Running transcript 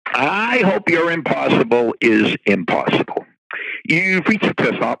I hope your impossible is impossible. You've reached the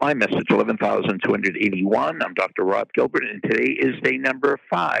test hotline, message 11,281. I'm Dr. Rob Gilbert, and today is day number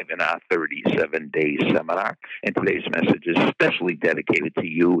 5 in our 37-day seminar. And today's message is specially dedicated to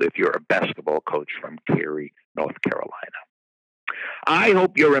you if you're a basketball coach from Cary, North Carolina. I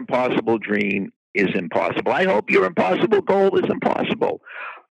hope your impossible dream is impossible. I hope your impossible goal is impossible.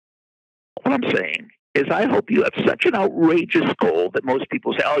 What I'm saying is I hope you have such an outrageous goal that most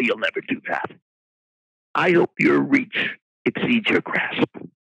people say, oh, you'll never do that. I hope your reach exceeds your grasp.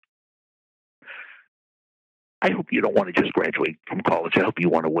 I hope you don't want to just graduate from college. I hope you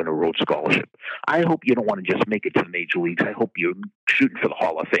want to win a Rhodes Scholarship. I hope you don't want to just make it to the major leagues. I hope you're shooting for the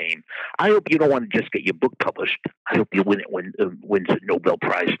Hall of Fame. I hope you don't want to just get your book published. I hope you wins a Nobel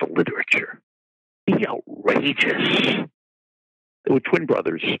Prize for Literature. Be outrageous. There were twin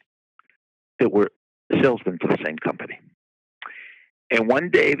brothers that were salesmen for the same company. And one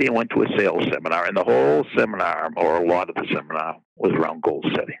day they went to a sales seminar, and the whole seminar, or a lot of the seminar, was around goal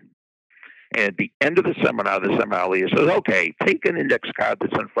setting. And at the end of the seminar leader says, okay, take an index card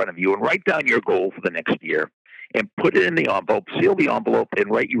that's in front of you and write down your goal for the next year and put it in the envelope, seal the envelope,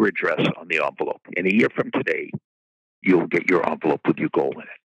 and write your address on the envelope. And a year from today, you'll get your envelope with your goal in it.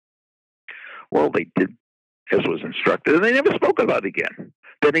 Well, they did as was instructed, and they never spoke about it again.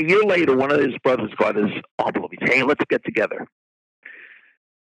 Then a year later, one of his brothers got his envelope. He said, hey, let's get together.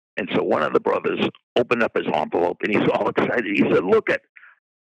 And so one of the brothers opened up his envelope, and he's all excited. He said, look,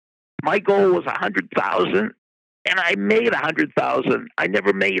 my goal was 100,000, and I made 100,000. I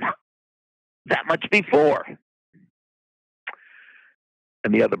never made that much before.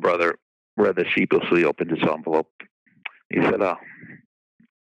 And the other brother rather sheepishly opened his envelope. He said, oh,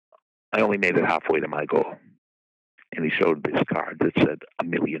 I only made it halfway to my goal. And he showed this card that said $1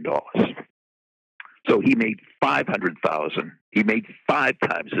 million. So he made 500,000. He made 5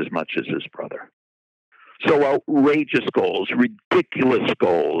 times as much as his brother. So outrageous goals, ridiculous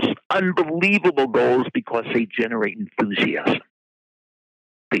goals, unbelievable goals because they generate enthusiasm.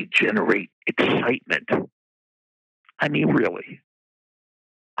 They generate excitement. I mean, really,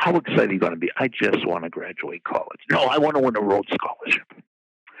 how excited are you going to be? I just want to graduate college. No, I want to win a Rhodes Scholarship.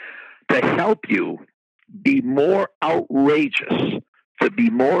 To help you be more outrageous, to be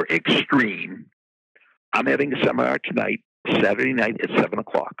more extreme, I'm having a seminar tonight, Saturday night at 7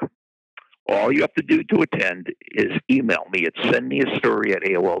 o'clock. All you have to do to attend is email me at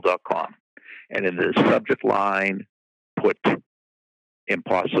sendmeastory@AOL.com. And in the subject line, put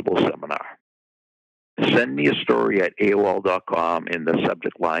Impossible Seminar. Send me a story at AOL.com. In the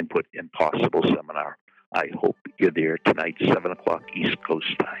subject line, put Impossible Seminar. I hope you're there tonight, 7 o'clock East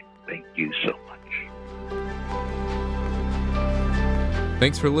Coast time. Thank you so much.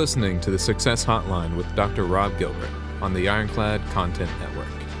 Thanks for listening to the Success Hotline with Dr. Rob Gilbert on the Ironclad Content Network.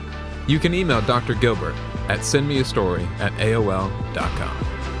 You can email Dr. Gilbert at sendmeastory@AOL.com.